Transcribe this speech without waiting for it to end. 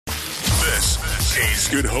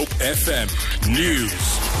Good Hope FM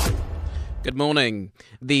News. Good morning.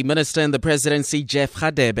 The Minister in the Presidency, Jeff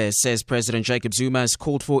Radebe, says President Jacob Zuma has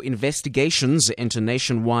called for investigations into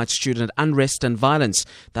nationwide student unrest and violence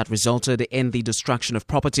that resulted in the destruction of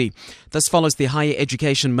property. This follows the Higher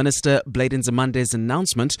Education Minister, President Zuma's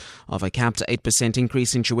announcement of a capped 8%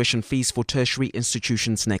 increase in tuition fees for tertiary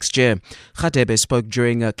institutions next year. Radebe spoke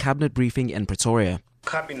during a cabinet briefing in Pretoria.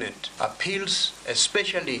 Cabinet appeals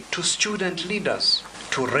especially to student leaders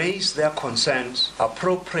to raise their concerns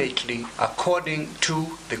appropriately according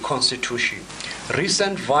to the Constitution.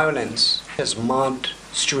 Recent violence has marred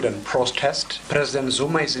student protest. President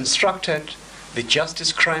Zuma has instructed the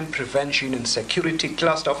Justice, Crime Prevention and Security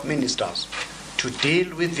cluster of ministers to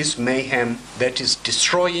deal with this mayhem that is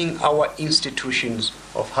destroying our institutions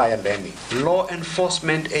of higher learning. Law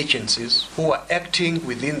enforcement agencies who are acting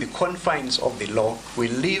within the confines of the law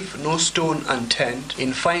will leave no stone unturned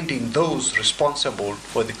in finding those responsible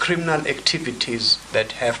for the criminal activities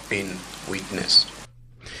that have been witnessed.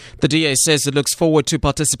 The DA says it looks forward to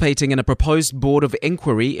participating in a proposed board of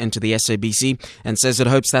inquiry into the SABC and says it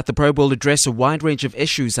hopes that the probe will address a wide range of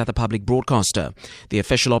issues at the public broadcaster. The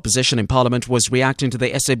official opposition in Parliament was reacting to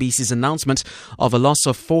the SABC's announcement of a loss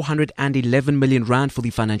of 411 million rand for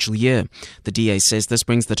the financial year. The DA says this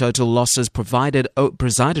brings the total losses presided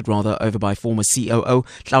over by former COO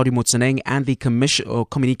Hlaudi Motsoeneng and the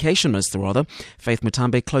communication minister Faith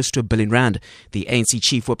Mutambe close to R1 billion. The ANC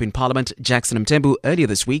chief whip in Parliament, Jackson Mthembu, earlier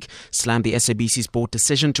this week slammed the SABC's board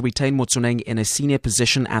decision to retain Motsoeneng in a senior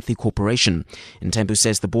position at the corporation. Mthembu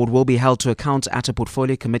says the board will be held to account at a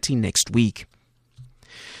portfolio committee next week.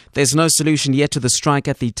 There's no solution yet to the strike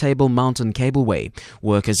at the Table Mountain Cableway.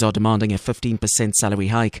 Workers are demanding a 15% salary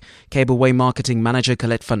hike. Cableway marketing manager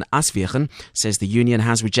Colette van Aswegen says the union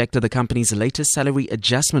has rejected the company's latest salary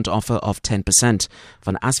adjustment offer of 10%.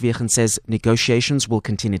 Van Aswegen says negotiations will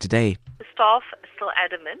continue today. The staff is still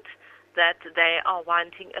adamant that they are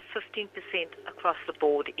wanting a 15% across the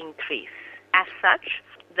board increase. As such,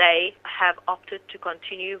 they have opted to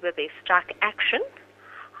continue with their strike action.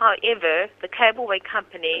 However, the cableway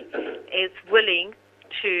company is willing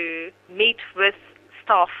to meet with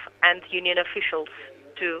staff and union officials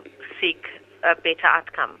to seek a better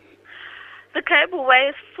outcome. The cableway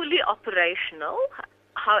is fully operational.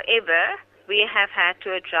 However, we have had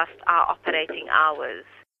to adjust our operating hours.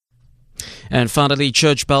 And finally,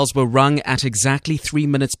 church bells were rung at exactly 3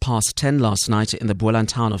 minutes past 10 last night in the Boland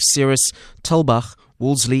town of Ceres, Tulbagh,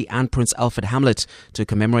 Wolseley and Prince Alfred Hamlet to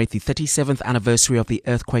commemorate the 37th anniversary of the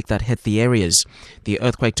earthquake that hit the areas. The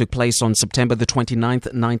earthquake took place on September the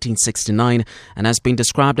 29th, 1969 and has been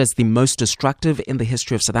described as the most destructive in the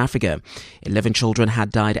history of South Africa. 11 children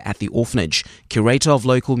had died at the orphanage. Curator of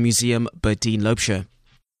local museum, Bertine Loubser.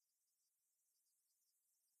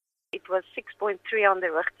 It was 6.3 on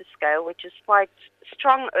the Richter scale, which is quite a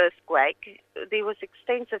strong earthquake. There was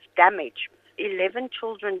extensive damage. 11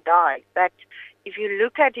 children died. But if you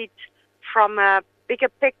look at it from a bigger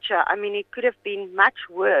picture, it could have been much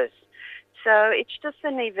worse. So it's just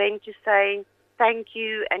an event to say thank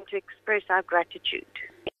you and to express our gratitude.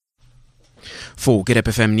 For Good Hope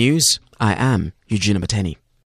FM News, I am Eugenia Mateni.